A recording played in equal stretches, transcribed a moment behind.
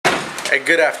Hey,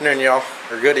 good afternoon, y'all,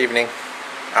 or good evening.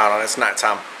 I don't know, it's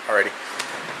nighttime already.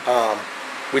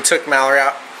 We took Mallory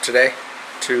out today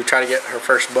to try to get her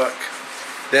first buck.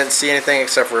 Didn't see anything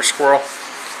except for a squirrel.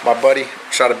 My buddy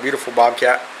shot a beautiful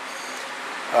bobcat.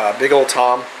 Big old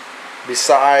Tom.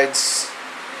 Besides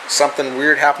something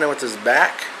weird happening with his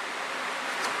back,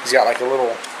 he's got like a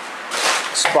little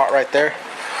spot right there.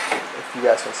 If you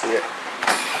guys can see it.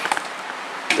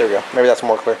 There we go. Maybe that's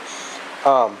more clear.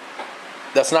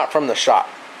 That's not from the shot.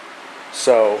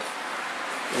 So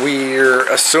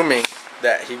we're assuming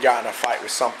that he got in a fight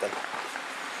with something.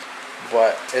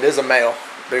 But it is a male.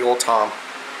 Big old Tom.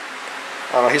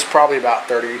 He's probably about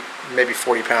 30, maybe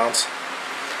 40 pounds.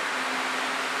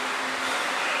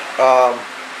 I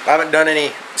haven't done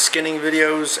any skinning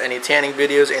videos, any tanning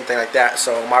videos, anything like that.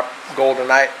 So my goal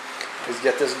tonight is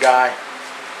get this guy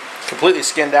completely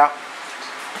skinned out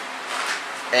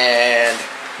and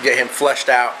get him fleshed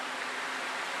out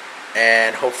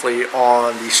and hopefully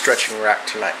on the stretching rack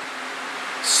tonight.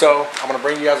 So I'm going to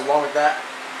bring you guys along with that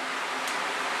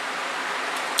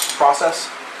process.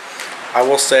 I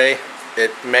will say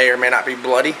it may or may not be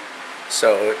bloody,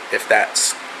 so if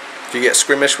you get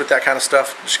squeamish with that kind of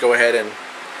stuff, just go ahead and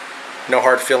no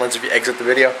hard feelings if you exit the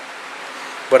video.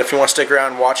 But if you want to stick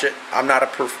around and watch it, I'm not a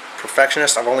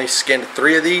perfectionist. I've only skinned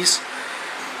 3 of these,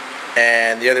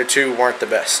 and the other 2 weren't the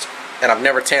best. And I've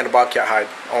never tanned a bobcat hide,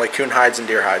 only coon hides and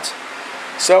deer hides.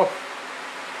 So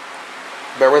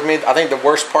bear with me. I think the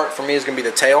worst part for me is going to be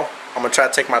the tail. I'm going to try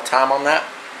to take my time on that.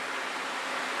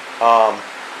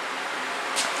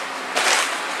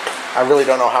 I really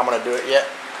don't know how I'm going to do it yet.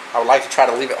 I would like to try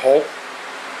to leave it whole,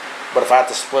 but if I have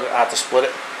to split it, I have to split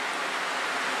it.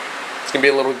 It's going to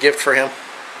be a little gift for him.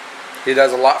 He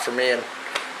does a lot for me and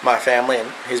my family,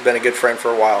 and he's been a good friend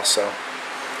for a while. So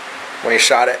when he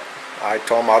shot it, I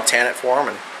told him I'll tan it for him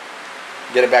and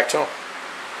get it back to him.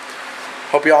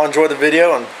 Hope you all enjoy the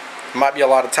video, and it might be a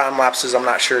lot of time lapses. I'm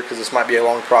not sure because this might be a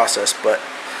long process, but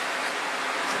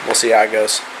we'll see how it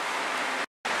goes.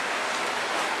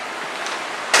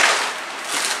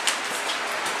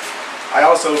 I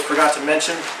also forgot to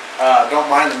mention, don't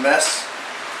mind the mess.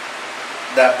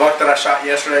 That buck that I shot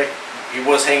yesterday, he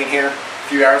was hanging here a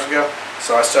few hours ago,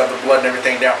 so I still have the blood and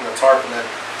everything down from the tarp, and then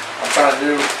I'm trying to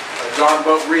do a John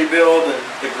boat rebuild, and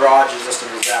the garage is just a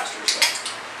disaster, so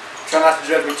try not to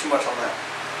judge me too much on that.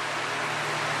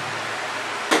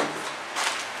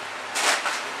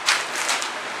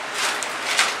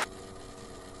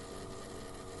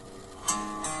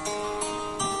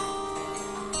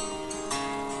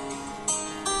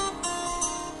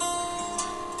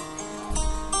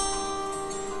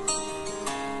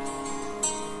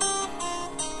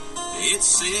 It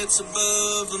sits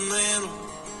above the mantle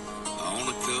on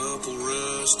a couple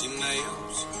rusty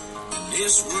nails, and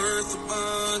it's worth a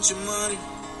bunch of money,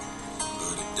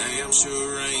 but it damn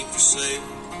sure ain't for sale.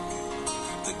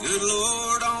 The good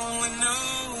Lord only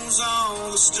knows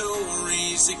all the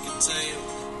stories it can tell.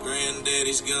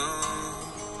 Granddaddy's gone.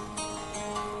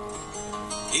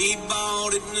 He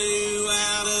bought it new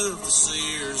out of the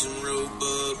Sears and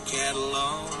Roebuck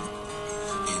catalog,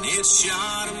 and it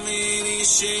shot a mini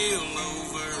shell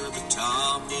over the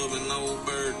top of an old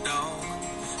bird dog,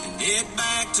 and it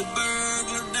backed a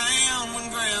burglar down when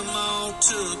Grandma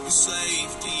took the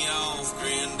safety off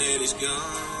Granddaddy's gun.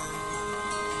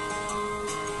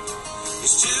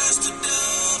 It's just a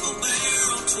double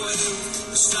barrel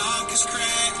 12. The stock is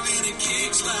cracked and it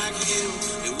kicks like hell.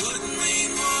 It wouldn't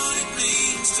mean what it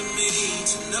means to me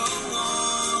to no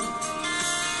one.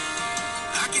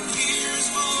 I can hear his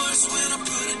voice when I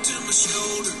put it to my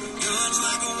shoulder. Guns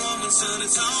like a woman, son,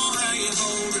 it's all how you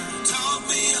hold her. Taught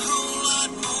me a whole lot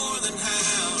more than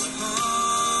how to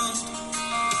hunt.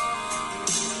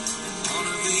 And one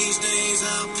of these days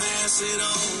I'll pass it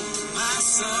on to my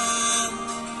son.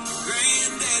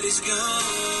 Granddaddy's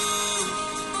gone.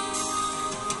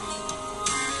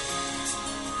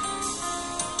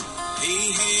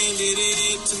 He handed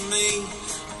it to me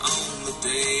on the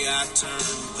day I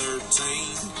turned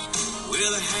 13,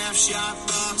 with a half-shot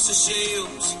box of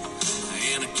shells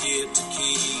and a kit to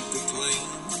keep it clean.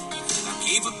 I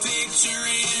keep a picture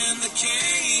in the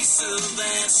case of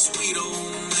that sweet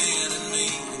old man and me,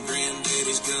 and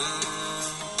Granddaddy's gone.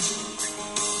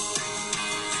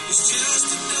 It's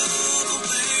just a double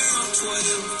barrel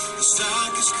 12. The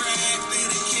stock is cracked and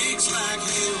it kicks like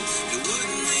hell. It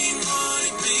wouldn't mean what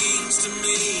it means to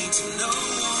me to no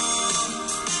one.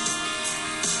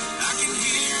 I can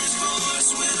hear his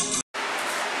voice when I put.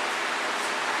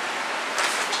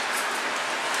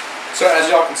 So as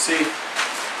y'all can see,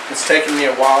 it's taken me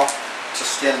a while to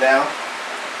skin down.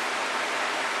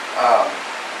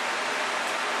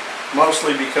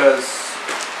 mostly because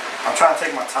I'm trying to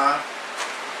take my time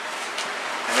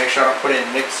and make sure I don't put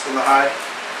any nicks in the hide.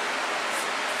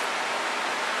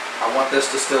 I want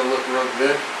this to still look real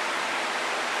good.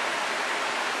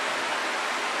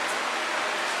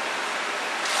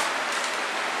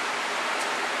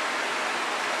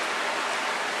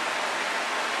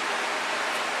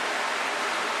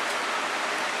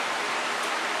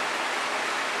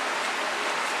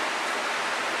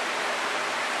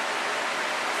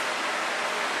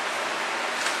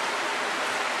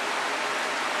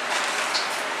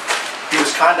 He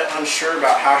was kind of unsure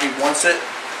about how he wants it,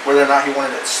 whether or not he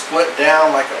wanted it split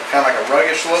down like a kind of like a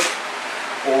ruggish look,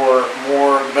 or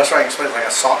more, the best way I can explain it, like a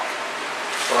sock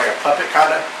or like a puppet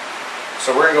kind of.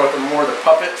 So we're gonna go with the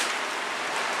puppet.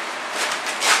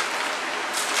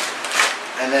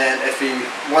 And then if he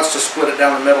wants to split it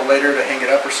down the middle later to hang it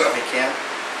up or something, he can.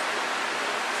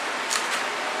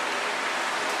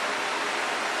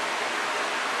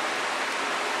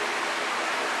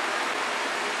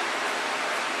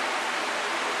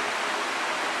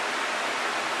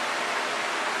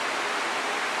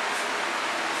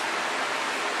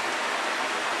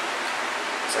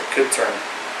 So I could turn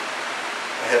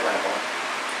the headlamp on.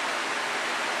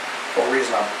 For a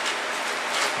reason I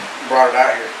brought it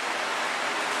out here.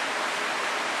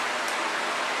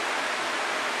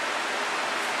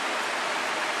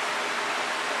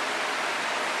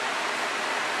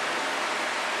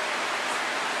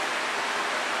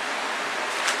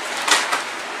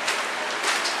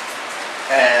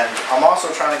 And I'm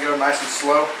also trying to go nice and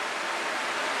slow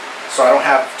so I don't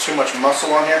have too much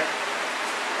muscle on here,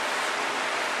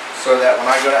 so that when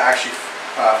I go to actually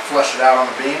flush it out on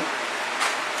the beam,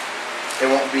 it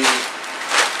won't be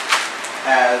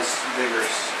as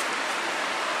vigorous.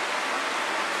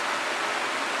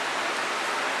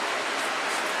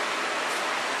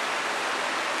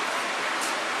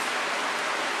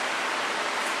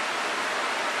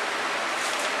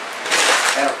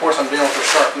 And of course I'm dealing with a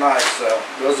sharp knife, so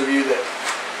those of you that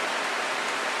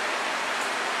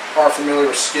are familiar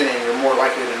with skinning, you're more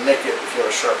likely to nick it if you have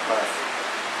a sharp knife.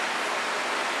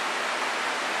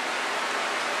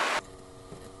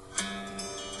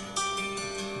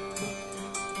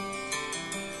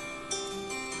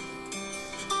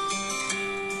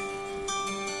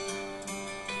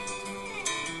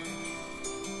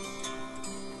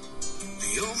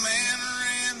 The old man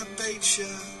ran the bait shop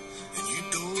in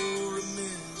Eudora,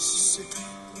 Mississippi.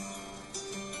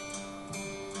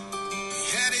 He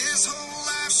had his whole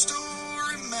life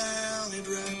story mounted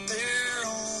right there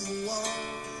on the wall.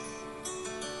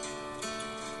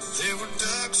 There were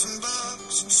ducks and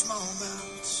bucks and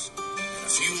smallmouths and a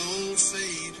few old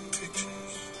faded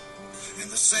pictures, and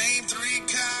the same three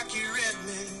cocky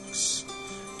rednecks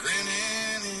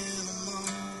grinning in a mall.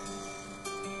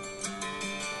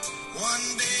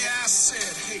 One day I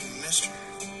said, "Hey, mister,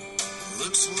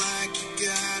 looks like you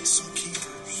got some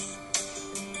keepers."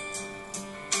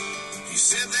 He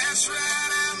said, "That's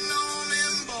right, I've known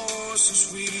them boys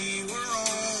since we were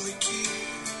only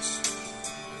kids.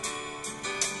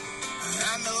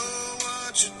 I know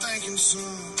what you're thinking,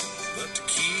 son, but the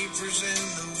keepers in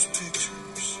those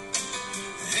pictures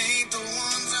ain't the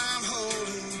ones I'm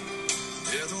holding,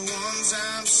 they're the ones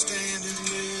I'm standing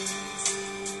with.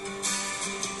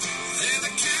 They're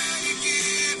the kind you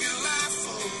give your life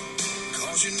for,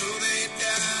 'cause you know they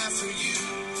die for you.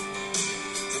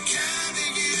 The kind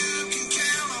that you can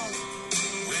count on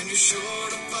when you're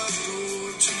short a buck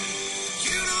or two.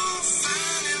 You don't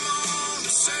find them on the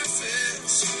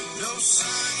surface, no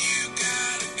son, you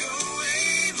gotta go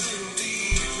a little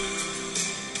deeper.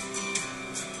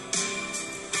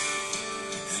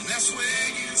 And that's where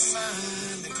you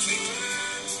find the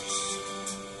keepers.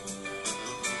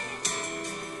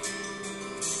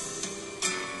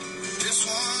 This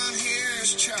one here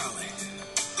is Charlie,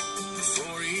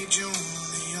 before he joined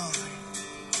the army.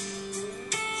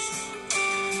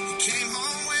 He came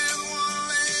home with one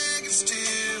leg and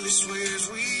still he swears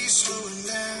we slow him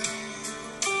down.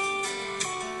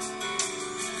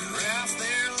 And Ralph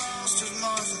there lost his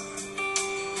Martha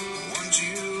one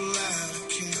July to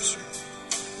cancer.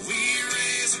 We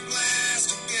raise a glass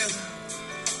together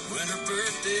when her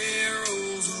birthday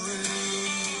rolls around.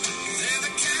 They're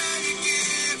the kind you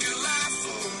give your life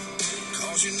for,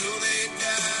 'cause you know they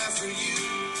die for you.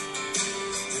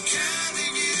 The kind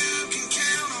that you can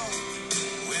count on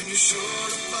when you're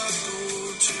short a buck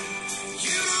or two.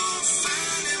 You don't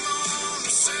find them on the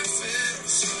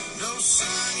surface, no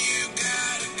son, you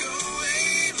gotta go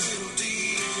a little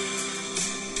deeper.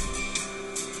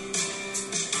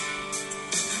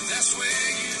 And that's where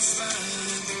you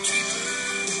find the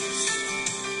keepers.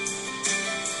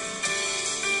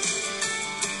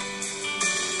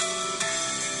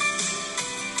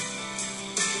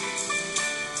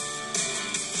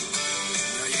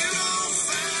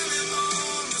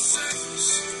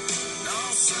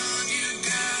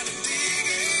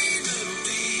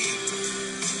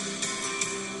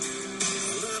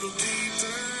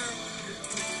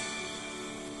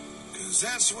 'cause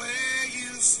that's where you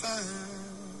find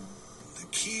the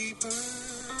keeper.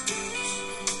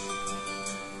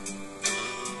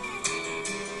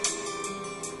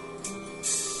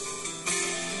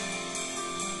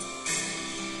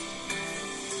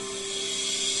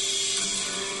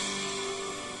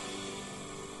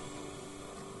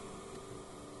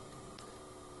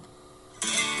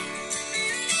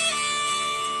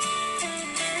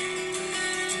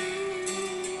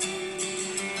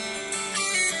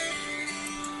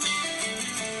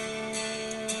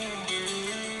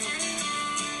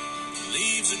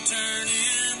 Leaves are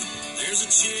turning, there's a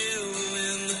chill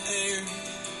in the air.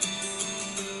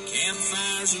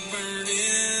 Campfires are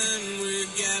burning, we're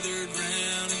gathered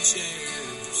round in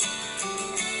chairs.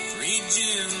 3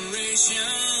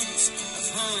 generations of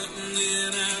hunting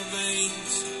in our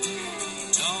veins,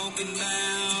 talking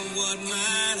about what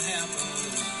might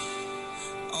happen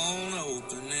on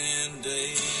opening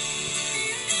day.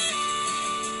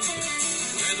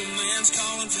 Weatherman's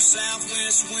calling for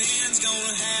southwest winds,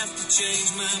 gonna have to change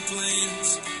my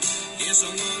plans. Guess I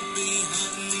won't be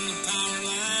hunting the power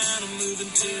line, I'm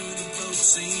moving to the boat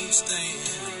seat stand.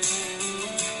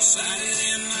 Sighted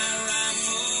in my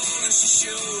rifle and she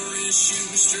sure is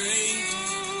shooting straight,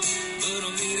 but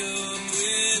I'll meet up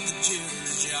with the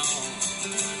jitters, y'all.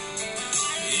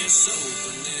 It's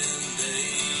opening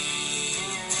day.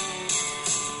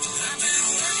 I've been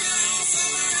working all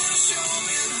summer and it's sure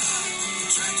been hot.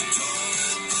 Tractor tore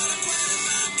up, but I planted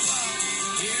my plot.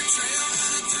 Deer trail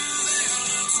running through there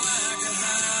looks like a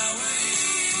highway.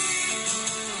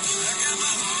 I got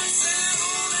my heart set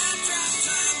on that drive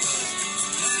time book. There's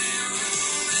plenty of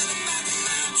room in the back of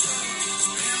my truck. It's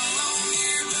been a long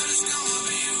year, but it's gonna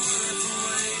be worth the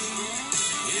wait.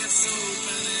 It's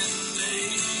opening day.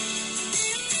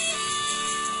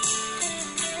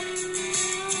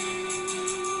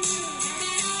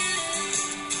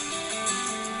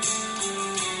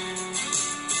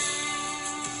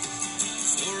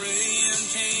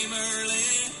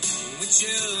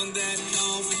 Chugged that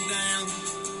coffee down,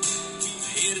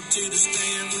 headed to the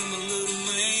stand with my little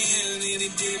man, and he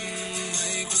didn't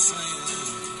make a sound.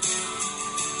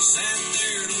 Sat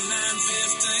there till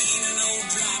 9:15 and old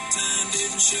drop time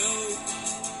didn't show.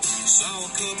 Saw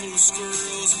a couple of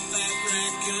squirrels, a fat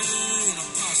raccoon, a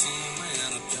possum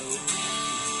and a doe.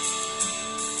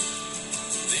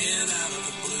 Then out of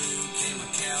the blue came a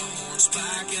cow horn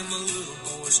spike and my little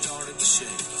boy started to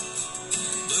shake.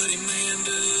 But he manned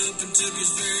up and took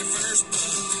his very first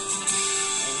buck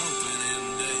on opening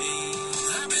day.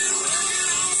 I've been working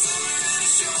all summer and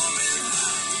it's sure been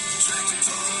hot. Tractor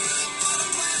tore up, but I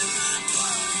planted my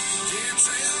plot. Deer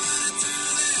trail running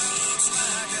through there looks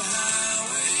like a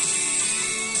highway.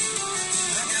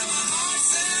 I got my heart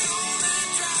set on that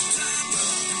drop time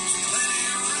book. Plenty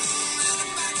of room in the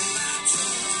back of my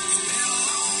truck. It's been a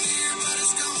long year, but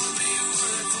it's gonna be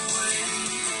worth the wait.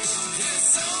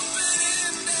 It's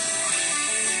opening day.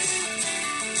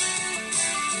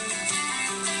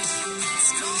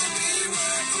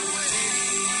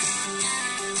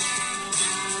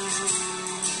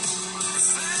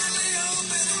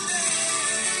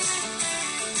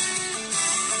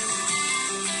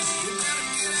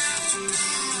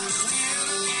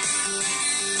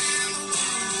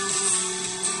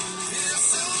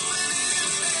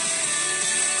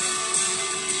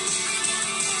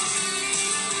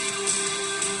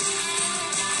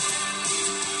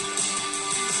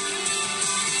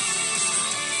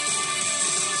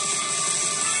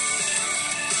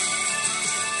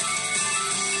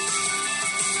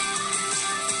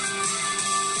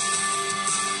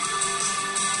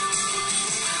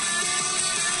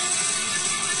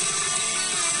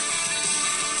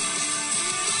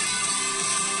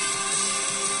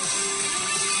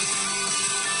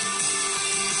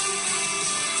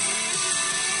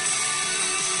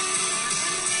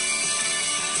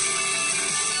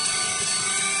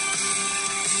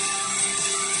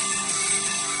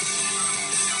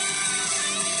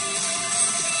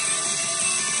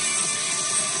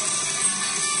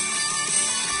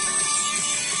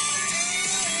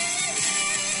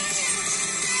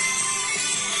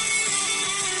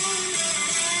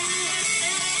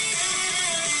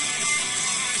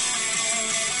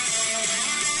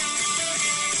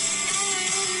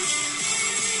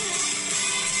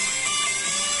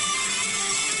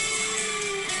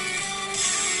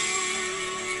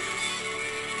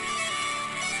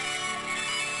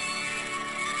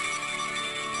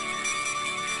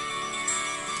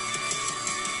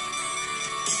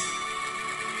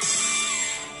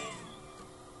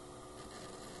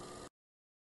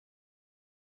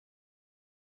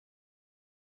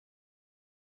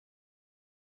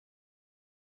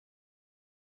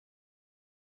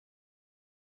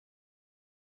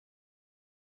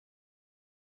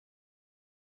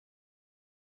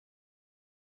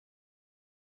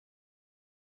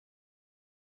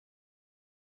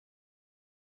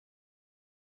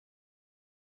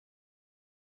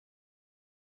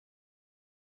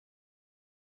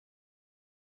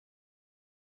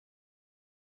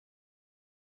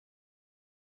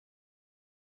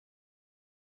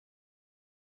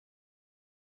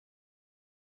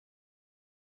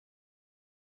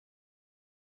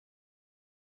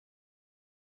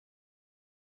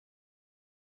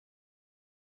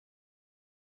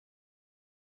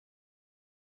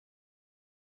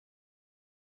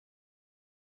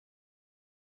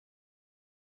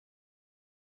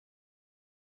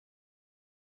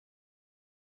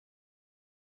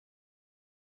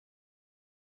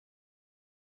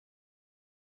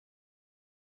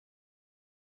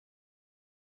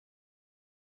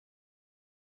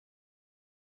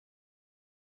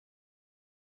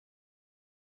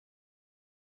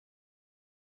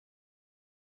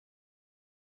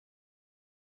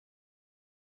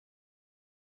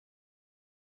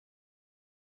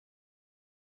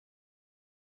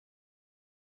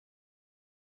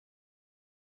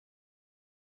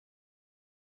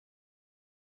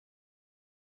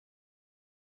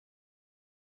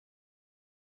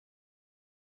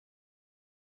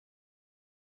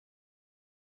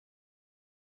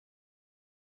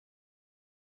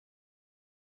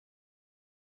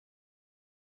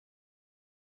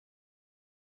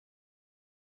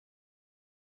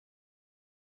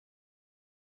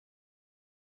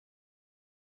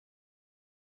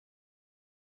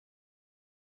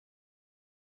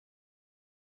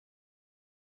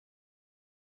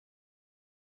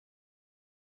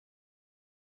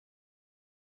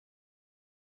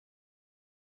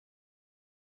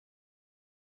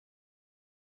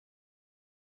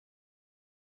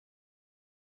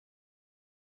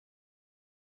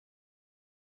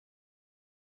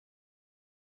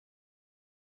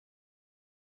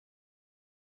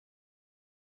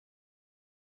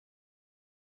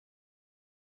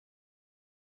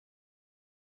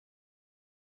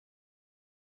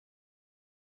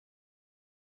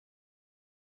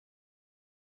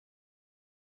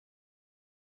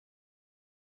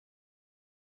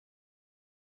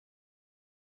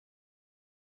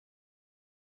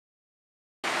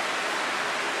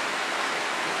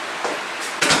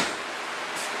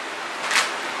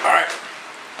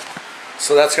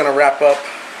 So that's going to wrap up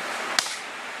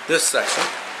this section.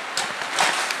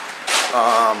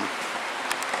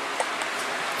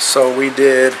 So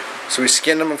we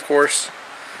skinned them, of course,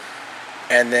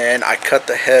 and then I cut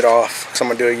the head off because I'm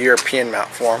going to do a European mount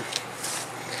for them.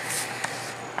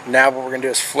 Now what we're going to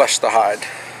do is flesh the hide.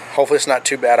 Hopefully it's not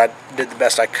too bad. I did the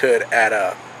best I could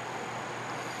at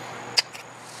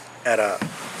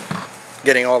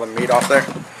getting all the meat off there,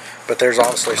 but there's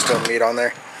obviously still meat on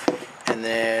there. And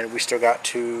then we still got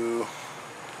to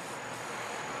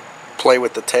play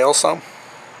with the tail some.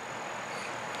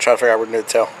 Try to figure out where to do the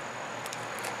tail.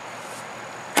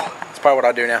 That's probably what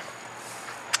I'll do now.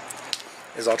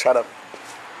 Is I'll try to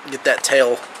get that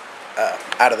tail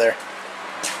out of there.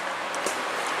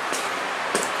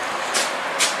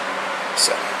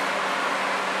 So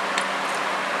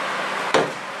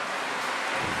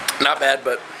not bad,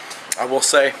 but I will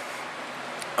say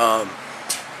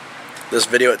this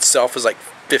video itself is like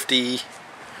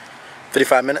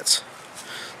 55 minutes.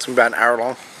 It's gonna be about an hour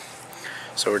long.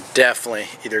 So we're definitely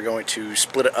either going to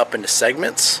split it up into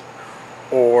segments,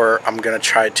 or I'm gonna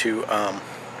try to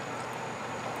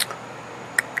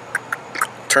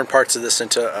turn parts of this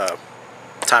into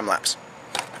time lapse,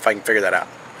 if I can figure that out.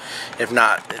 If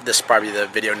not, this is probably the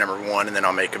video number 1, and then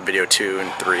I'll make a video 2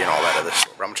 and 3 and all that other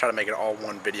stuff. But I'm gonna try to make it all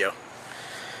one video.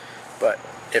 But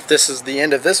if this is the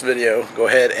end of this video, go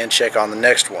ahead and check on the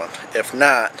next one. If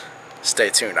not, stay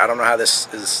tuned. I don't know how this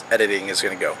editing is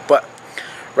going to go. But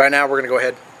right now we're going to go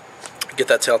ahead and get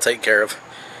that tail taken care of.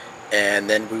 And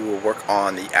then we will work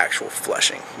on the actual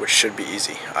fleshing, which should be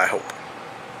easy, I hope.